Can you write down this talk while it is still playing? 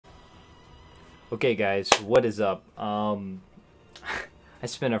Okay, guys, what is up? I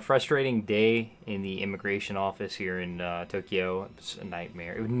spent a frustrating day in the immigration office here in Tokyo. It was a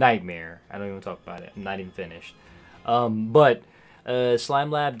nightmare. It was a nightmare. I don't even talk about it. I'm not even finished. But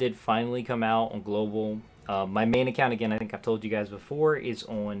Slime Lab did finally come out on global. My main account, again, I think I've told you guys before, is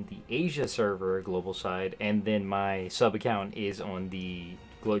on the Asia server global side, and then my sub account is on the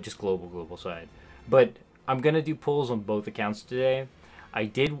just global side. But I'm gonna do polls on both accounts today. I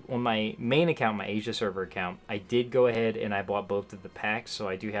did on my main account, my Asia server account, I did go ahead and I bought both of the packs, so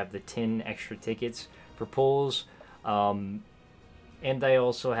I do have the 10 extra tickets for polls. And I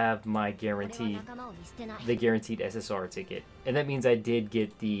also have my guaranteed SSR ticket. And that means I did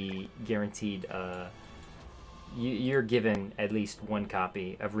get the guaranteed, you're given at least one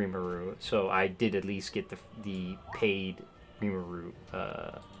copy of Rimuru, so I did at least get the paid Rimuru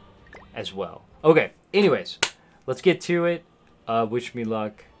as well. Okay, anyways, let's get to it. Wish me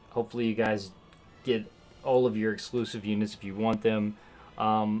luck. Hopefully you guys get all of your exclusive units if you want them.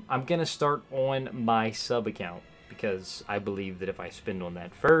 I'm going to start on my sub account because I believe that if I spend on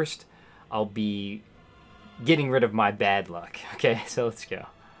that first, I'll be getting rid of my bad luck. Okay, so let's go.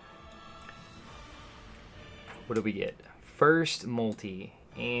 What do we get? First multi,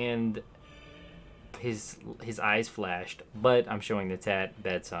 and his eyes flashed, but I'm showing the tat.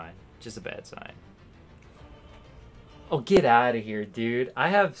 Bad sign. Just a bad sign. Oh, get out of here, dude. I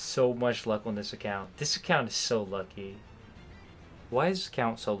have so much luck on this account. This account is so lucky. Why is this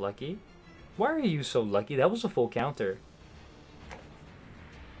account so lucky? Why are you so lucky? That was a full counter.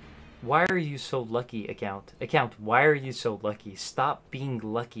 Why are you so lucky, account? Account, why are you so lucky? Stop being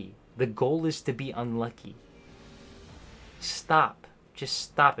lucky. The goal is to be unlucky. Stop. Just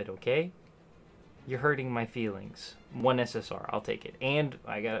stop it, okay? You're hurting my feelings. One SSR, I'll take it. And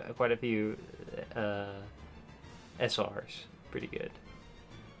I got quite a few SRs. Pretty good.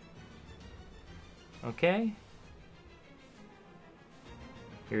 Okay.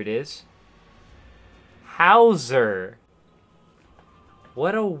 Here it is. Hauser.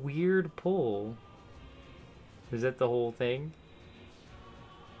 What a weird pull. Is that the whole thing?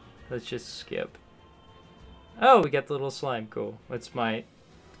 Let's just skip. Oh, we got the little slime. Cool. That's my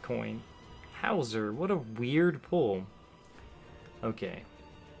coin. Hauser. What a weird pull. Okay.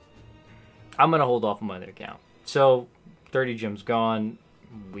 I'm going to hold off on my other account. So, 30 gems gone.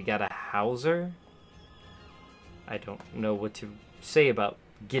 We got a Hauser. I don't know what to say about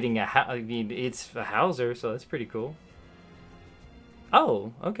getting a I mean, it's a Hauser, so that's pretty cool.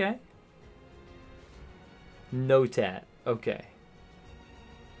 Oh, okay. No tat. Okay.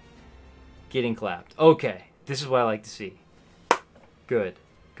 Getting clapped. Okay. This is what I like to see. Good.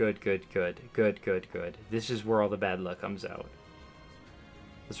 Good, good, good. Good, good, good. This is where all the bad luck comes out.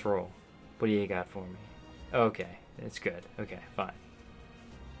 Let's roll. What do you got for me? Okay, it's good. Okay, fine.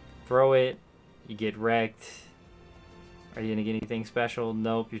 Throw it. You get wrecked. Are you gonna get anything special?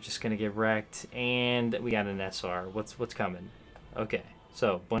 Nope, you're just gonna get wrecked. And we got an SR. What's coming? Okay,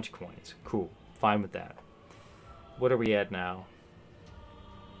 so bunch of coins. Cool. Fine with that. What are we at now?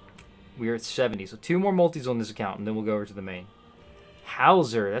 We're at 70. So 2 more multis on this account, and then we'll go over to the main.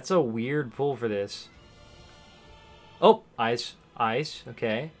 Hauser. That's a weird pull for this. Oh, ice. Ice.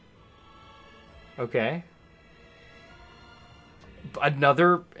 Okay. Okay.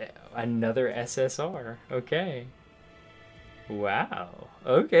 Another SSR. Okay. Wow.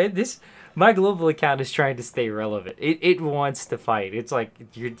 Okay. My global account is trying to stay relevant. It wants to fight. It's like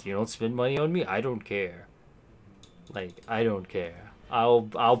you don't spend money on me. I don't care. Like I don't care.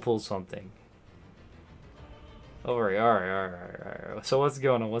 I'll pull something. All right. So what's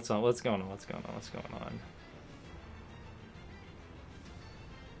going on? What's going on?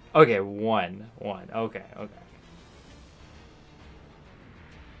 Okay, one. Okay.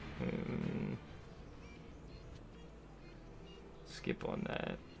 Skip on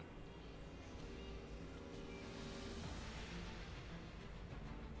that.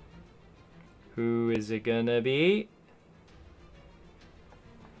 Who is it gonna be?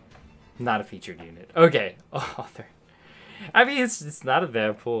 Not a featured unit. Okay. Oh, I mean, it's not a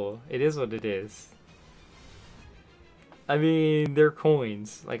bad pull. It is what it is. I mean, they're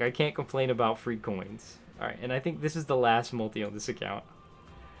coins. Like, I can't complain about free coins. Alright, and I think this is the last multi on this account.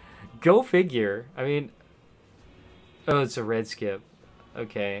 Go figure. I mean... Oh, it's a red skip.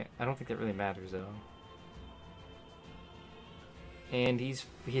 Okay. I don't think that really matters, though. And he's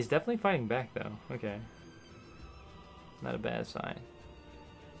definitely fighting back, though. Okay. Not a bad sign.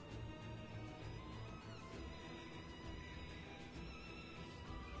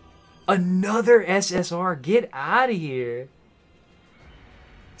 Another SSR. Get out of here.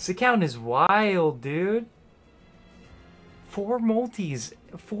 This account is wild, dude. 4 multis.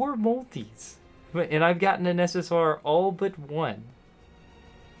 4 multis. And I've gotten an SSR all but one.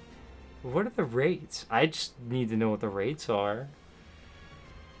 What are the rates? I just need to know what the rates are.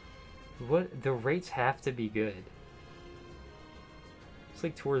 What the rates have to be good. It's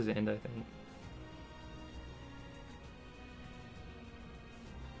like towards the end, I think.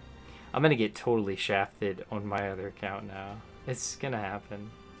 I'm gonna get totally shafted on my other account now. It's gonna happen.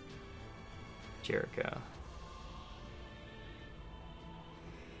 Jericho.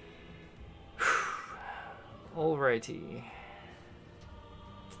 Alrighty.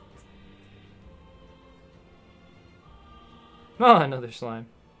 Oh, another slime.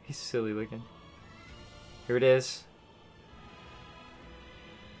 He's silly looking. Here it is.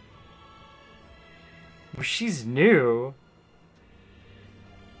 She's new.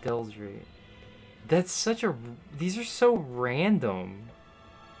 Deldry. That's such a... These are so random.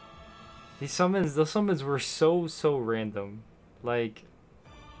 Those summons were so random. Like...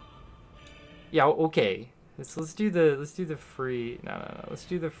 Yeah, okay. Let's do the free... No. Let's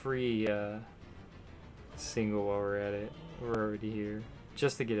do the free, single while we're at it. We're already here.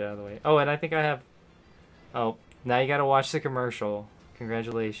 Just to get it out of the way. Oh, and I think I have... Oh, now you gotta watch the commercial.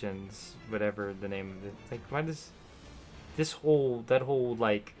 Congratulations. Whatever the name of it. Like, why does... That whole,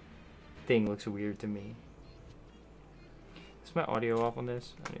 like, thing looks weird to me. Is my audio off on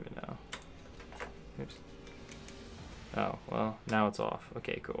this? I don't even know. Oops. Oh, well, now it's off.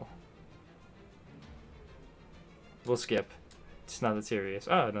 Okay, cool. We'll skip. It's not that serious.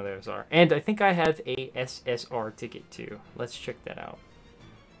 Oh, no, there's SSR. And I think I have a SSR ticket, too. Let's check that out.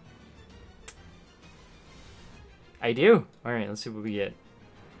 I do. All right, let's see what we get.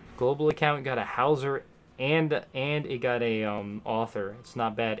 Global account got a Hauser and it got a author. It's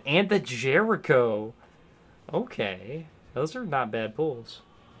not bad. And the Jericho. Okay, those are not bad pulls.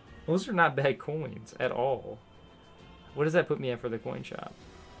 Those are not bad coins at all. What does that put me at for the coin shop?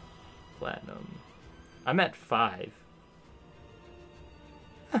 Platinum. I'm at 5.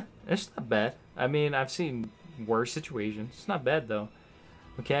 It's not bad. I mean, I've seen worse situations. It's not bad though.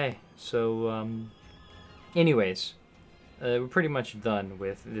 Okay, so anyways, we're pretty much done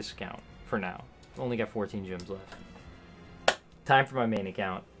with this account for now. Only got 14 gems left. Time for my main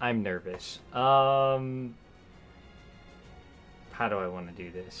account. I'm nervous. How do I want to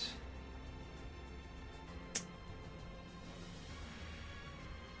do this?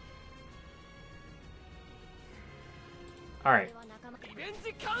 All right.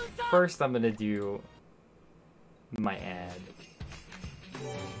 First, I'm gonna do my ad.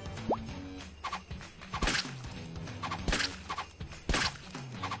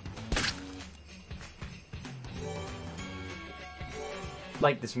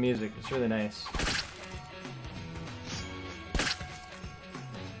 Like this music, it's really nice.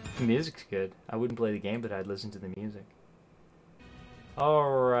 The music's good. I wouldn't play the game, but I'd listen to the music.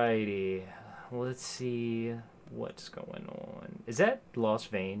 Alrighty, let's see what's going on. Is that Lost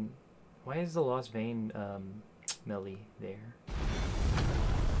Vein? Why is the Lost Vein Melly there?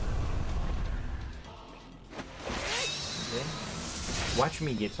 Okay. Watch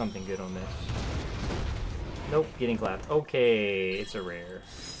me get something good on this. Nope, getting clapped. Okay, it's a rare.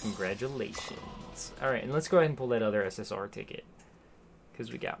 Congratulations. Alright, and let's go ahead and pull that other SSR ticket. Because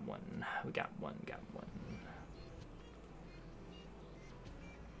we got one. We got one.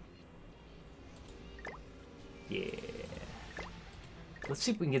 Yeah. Let's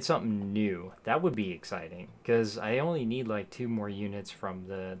see if we can get something new. That would be exciting. Because I only need like 2 more units from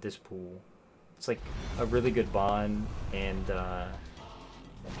this pool. It's like a really good bond and I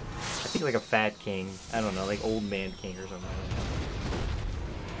think like a fat king. I don't know, like old man king or something.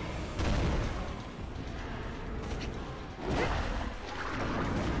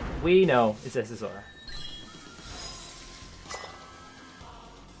 We know it's SSR.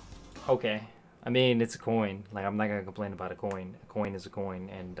 Okay. I mean, it's a coin. Like, I'm not gonna complain about a coin. A coin is a coin,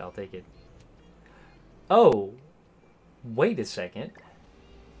 and I'll take it. Oh! Wait a second.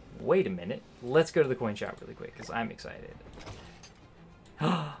 Wait a minute. Let's go to the coin shop really quick, because I'm excited.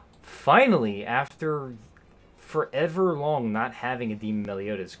 Finally, after forever long not having a Demon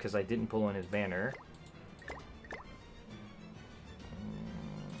Meliodas, because I didn't pull on his banner.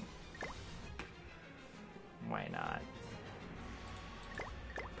 Why not?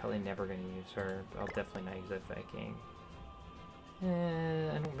 Probably never gonna use her. I'll definitely not use that Fat King.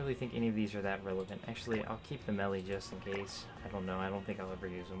 I don't really think any of these are that relevant. Actually, I'll keep the Melly just in case. I don't know. I don't think I'll ever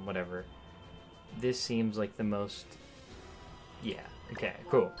use them. Whatever. This seems like the most... Yeah. Okay,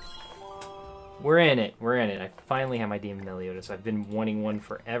 cool. We're in it. We're in it. I finally have my Demon Meliodas. I've been wanting one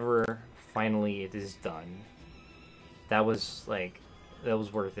forever. Finally, it is done. That was, like... That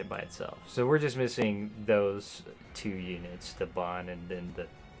was worth it by itself. So we're just missing those 2 units, the bond and then the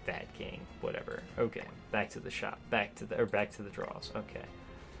Fat King. Whatever. Okay. Back to the shop. Back to the draws. Okay.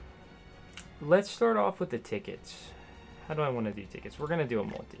 Let's start off with the tickets. How do I want to do tickets? We're gonna do a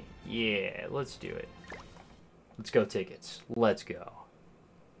multi. Yeah, let's do it. Let's go tickets. Let's go.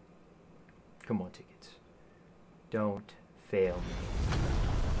 Come on, tickets. Don't fail me.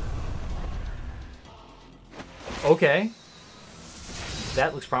 Okay.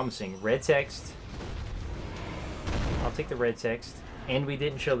 That looks promising. Red text. I'll take the red text. And we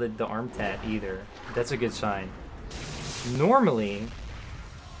didn't show the arm tat either. That's a good sign. Normally,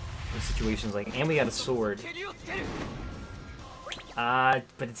 in situations like... And we got a sword. But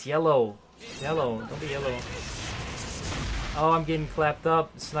it's yellow. It's yellow. Don't be yellow. Oh, I'm getting clapped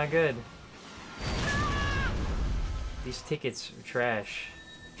up. It's not good. These tickets are trash.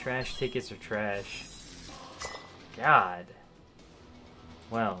 Trash tickets are trash. God.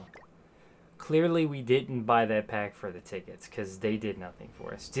 Well, clearly we didn't buy that pack for the tickets because they did nothing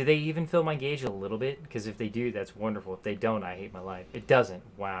for us. Do they even fill my gauge a little bit? Because if they do, that's wonderful. If they don't, I hate my life. It doesn't.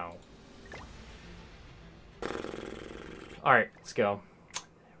 Wow. Alright, let's go.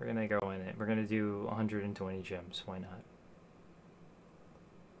 We're going to go in it. We're going to do 120 gems. Why not?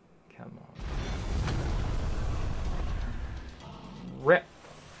 Come on. Rip.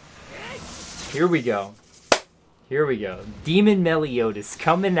 Here we go. Here we go. Demon Meliodas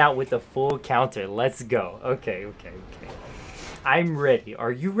coming out with a full counter. Let's go. Okay. I'm ready.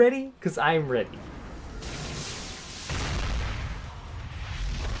 Are you ready? Because I'm ready.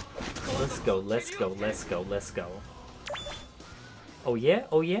 Let's go. Oh yeah?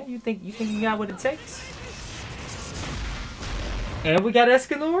 You think you got what it takes? And we got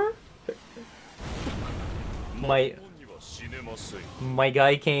Escanor? My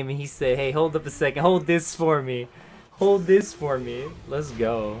guy came and he said, hey, hold up a second. Hold this for me. Let's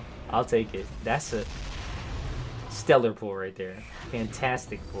go. I'll take it. That's a stellar pull right there.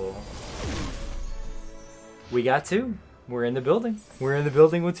 Fantastic pull. We got 2. We're in the building.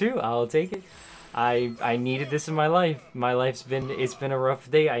 With 2. I'll take it. I needed this in my life. It's been a rough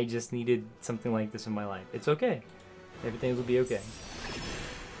day. I just needed something like this in my life. It's okay. Everything will be okay.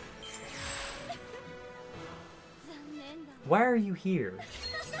 Why are you here?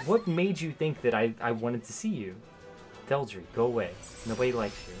 What made you think that I wanted to see you? Deldry, go away. Nobody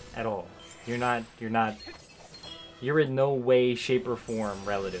likes you at all. You're in no way, shape, or form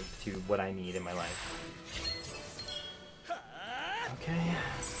relative to what I need in my life. Okay.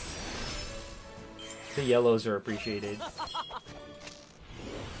 The yellows are appreciated.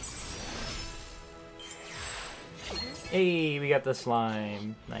 Hey, we got the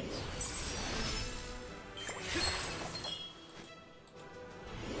slime. Nice.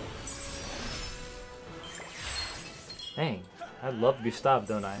 Dang, I love Gustav,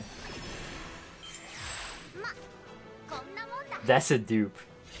 don't I? That's a dupe.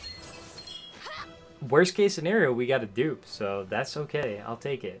 Worst case scenario, we got a dupe, so that's okay. I'll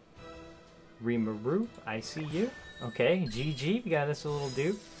take it. Rimaru, I see you. Okay, GG, we got us a little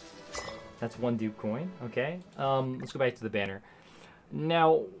dupe. That's 1 dupe coin. Okay, let's go back to the banner.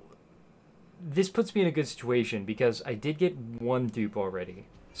 Now, this puts me in a good situation because I did get 1 dupe already.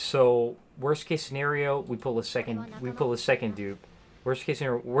 So worst case scenario, we pull a second dupe. Worst case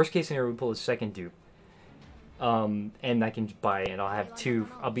scenario, we pull a second dupe. And I can buy it. I'll have 2.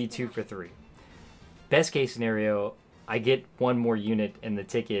 I'll be 2 for 3. Best case scenario, I get 1 more unit and the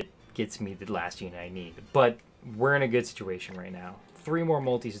ticket gets me the last unit I need. But we're in a good situation right now. 3 more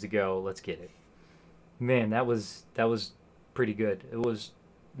multis to go. Let's get it. Man, that was pretty good. It was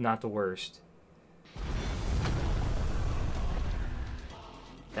not the worst.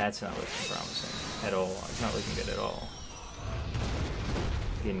 That's not looking promising at all. It's not looking good at all.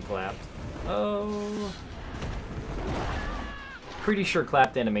 Getting clapped. Oh. Pretty sure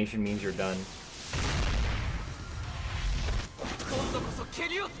clapped animation means you're done.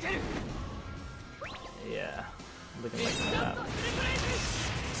 Yeah. Looking like that.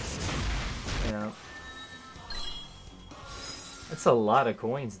 Yeah. That's a lot of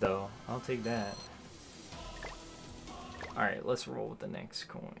coins though. I'll take that. Alright, let's roll with the next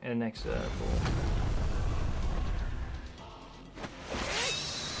coin. Next pull.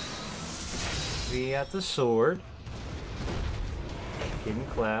 We got the sword. Getting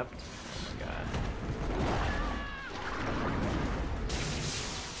clapped. Oh my god.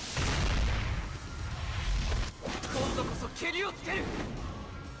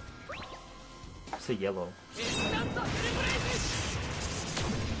 It's a yellow.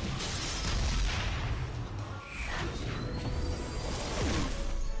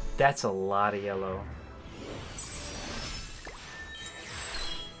 That's a lot of yellow.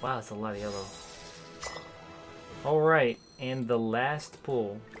 Wow, that's a lot of yellow. Alright, And the last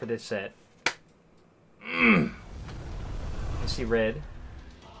pull for this set. I see red.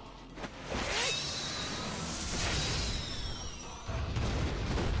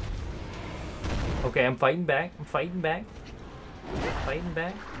 Okay, I'm fighting back. I'm fighting back. Fighting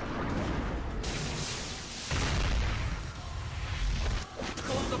back.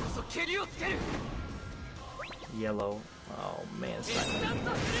 Yellow. Oh man, it's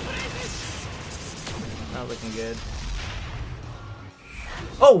not looking good.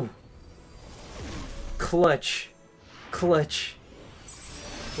 Oh! Clutch. Clutch.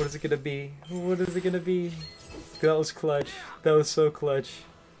 What is it gonna be? What is it gonna be? That was clutch. That was so clutch.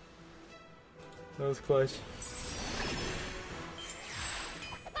 That was clutch.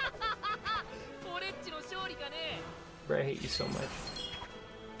 Bro, I hate you so much.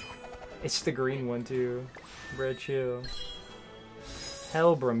 It's the green one too. Bro, chill.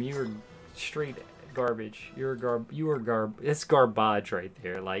 Hellbrum, you were straight garbage. You were it's garbage right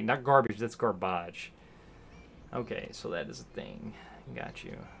there. Like, not garbage, that's garbage. Okay, so that is a thing. Got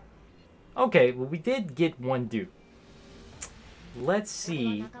you. Okay, well we did get one dupe. Let's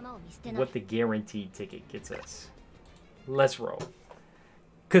see what the guaranteed ticket gets us. Let's roll.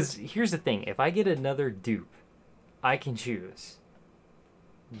 Because here's the thing. If I get another dupe, I can choose.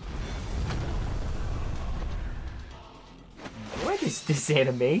 What is this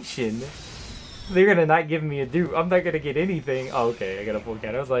animation? They're gonna not give me a dupe. I'm not gonna get anything. Oh, okay, I got a full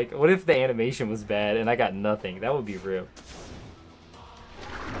count. I was like, what if the animation was bad and I got nothing? That would be real.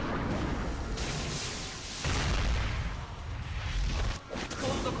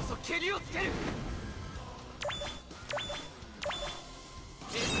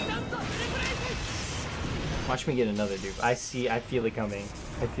 Watch me get another dupe. I feel it coming.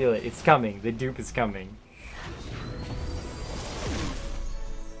 I feel it. It's coming. The dupe is coming.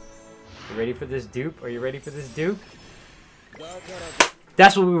 You ready for this dupe? Are you ready for this dupe?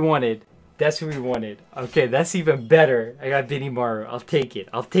 That's what we wanted. That's what we wanted. Okay, that's even better. I got Benimaru. I'll take it.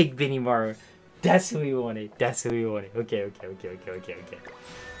 I'll take Benimaru. That's what we wanted. That's what we wanted. Okay.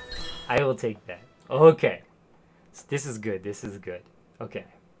 I will take that. Okay. So this is good. This is good. Okay.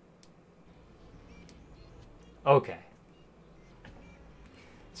 Okay.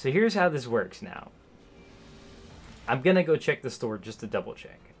 So here's how this works now. I'm gonna go check the store just to double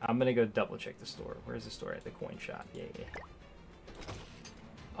check. I'm gonna go double check the store. Where's the store at? The coin shop. Yeah.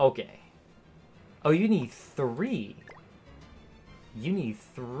 Okay. Oh, you need 3. You need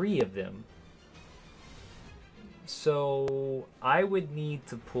 3 of them. So I would need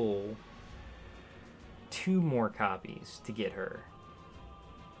to pull 2 more copies to get her.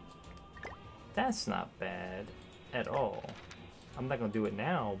 That's not bad at all. I'm not gonna do it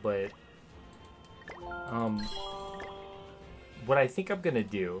now, but what I think I'm gonna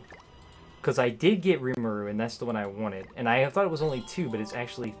do, because I did get Rimuru and that's the one I wanted, and I thought it was only 2, but it's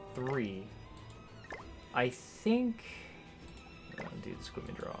actually 3. I think I'll do this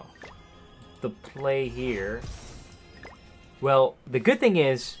equipment draw. The play here. Well, the good thing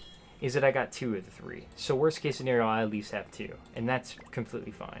is that I got 2 of the 3. So worst case scenario, I at least have 2, and that's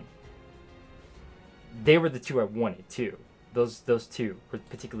completely fine. They were the 2 I wanted too. Those 2 were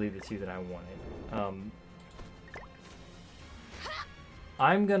particularly the 2 that I wanted.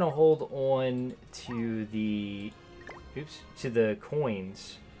 I'm gonna hold on to the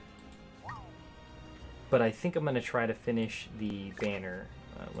coins, but I think I'm gonna try to finish the banner.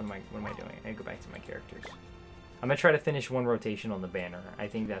 What am I doing? I go back to my characters. I'm gonna try to finish 1 rotation on the banner. I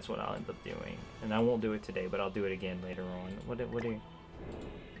think that's what I'll end up doing, and I won't do it today, but I'll do it again later on. What do you?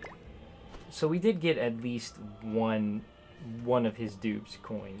 So we did get at least one of his dupes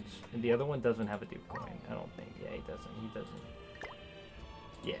coins, and the other one doesn't have a dupe coin. I don't think. Yeah, he doesn't.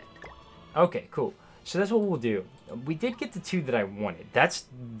 Yeah. Okay, cool. So that's what we'll do. We did get the 2 that I wanted. That's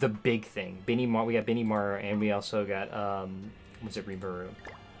the big thing. We got Benimaru, and we also got was it Rimuru?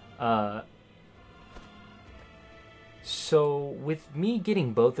 So with me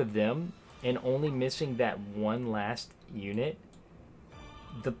getting both of them and only missing that one last unit,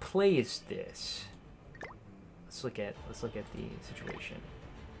 the play is this. Let's look at the situation.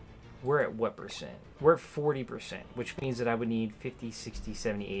 We're at what percent? We're at 40%, which means that I would need 50, 60,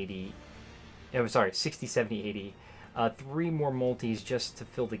 70, 80. Oh, sorry, 60, 70, 80. 3 more multis just to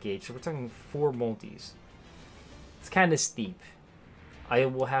fill the gauge. So we're talking 4 multis. It's kind of steep. I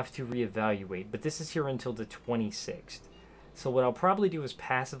will have to reevaluate, but this is here until the 26th. So what I'll probably do is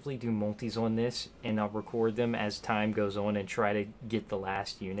passively do multis on this, and I'll record them as time goes on and try to get the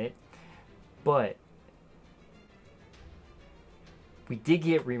last unit. But we did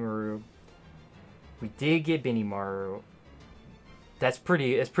get Rimuru. We did get Benimaru. That's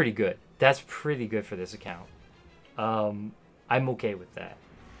pretty good. That's pretty good for this account. I'm okay with that.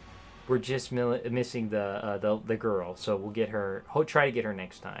 We're just missing the girl, so we'll get her. Try to get her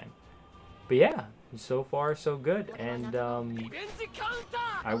next time. But yeah, so far so good, and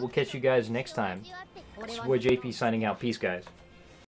I will catch you guys next time. This is Boy JP signing out. Peace, guys.